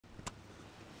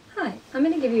Hi, I'm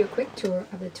going to give you a quick tour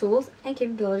of the tools and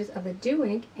capabilities of the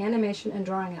DoInk Animation and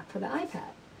Drawing App for the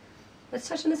iPad. Let's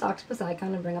touch on this octopus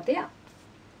icon and bring up the app.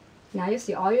 Now you'll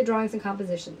see all your drawings and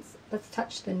compositions. Let's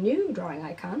touch the new drawing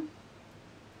icon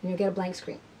and you'll get a blank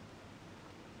screen.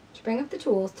 To bring up the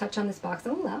tools, touch on this box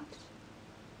on the left.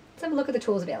 Let's have a look at the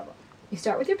tools available. You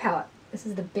start with your palette. This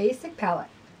is the basic palette,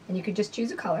 and you could just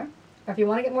choose a color, or if you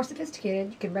want to get more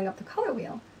sophisticated, you can bring up the color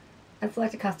wheel and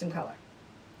select a custom color,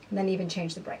 and then even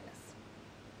change the brightness.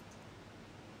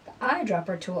 The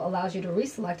eyedropper tool allows you to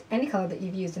reselect any color that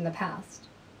you've used in the past.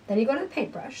 Then you go to the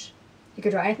paintbrush. You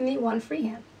can draw anything that you want in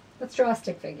freehand. Let's draw a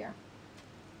stick figure.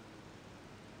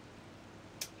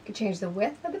 You can change the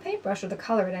width of the paintbrush or the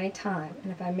color at any time,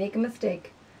 and if I make a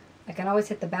mistake, I can always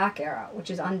hit the back arrow, which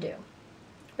is undo.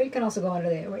 Or you can also go under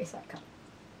the erase icon.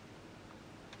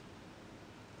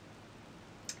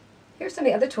 Here's some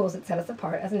of the other tools that set us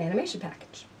apart as an animation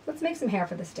package. Let's make some hair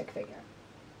for the stick figure.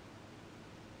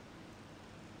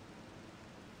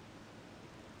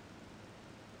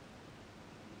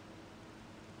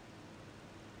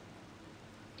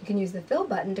 You can use the fill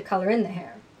button to color in the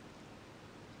hair.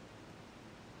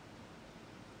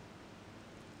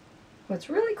 What's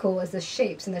really cool is the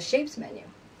shapes in the shapes menu.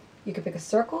 You can pick a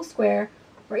circle, square,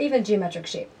 or even a geometric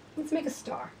shape. Let's make a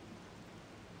star.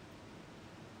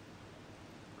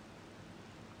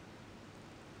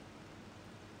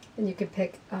 And you can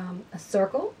pick a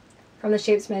circle from the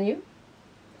shapes menu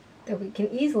that we can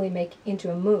easily make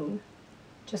into a moon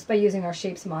just by using our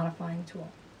shapes modifying tool.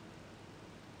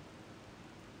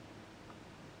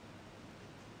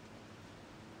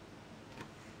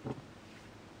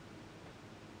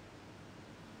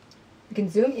 You can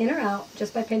zoom in or out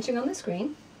just by pinching on the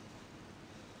screen.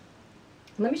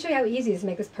 And let me show you how easy it is to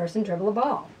make this person dribble a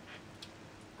ball.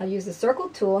 I'll use the circle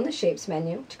tool in the shapes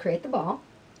menu to create the ball.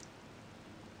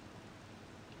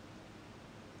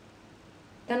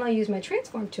 Then I'll use my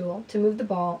transform tool to move the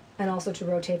ball and also to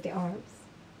rotate the arms.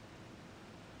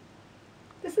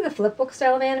 This is the flipbook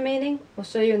style of animating. We'll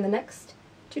show you in the next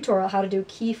tutorial how to do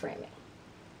keyframing.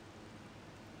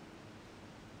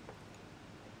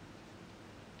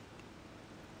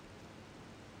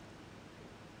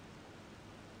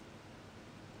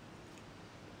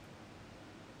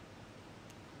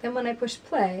 Then when I push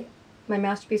play, my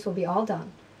masterpiece will be all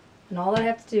done, and all I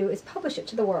have to do is publish it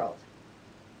to the world.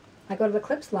 I go to the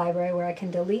clips library where I can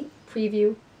delete,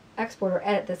 preview, export, or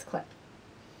edit this clip.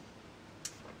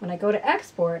 When I go to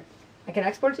export, I can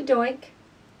export it to DoInk,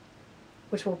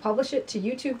 which will publish it to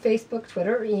YouTube, Facebook,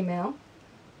 Twitter, or email,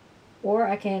 or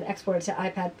I can export it to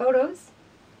iPad Photos,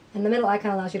 and the middle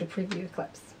icon allows you to preview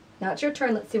clips. Now it's your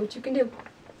turn, let's see what you can do.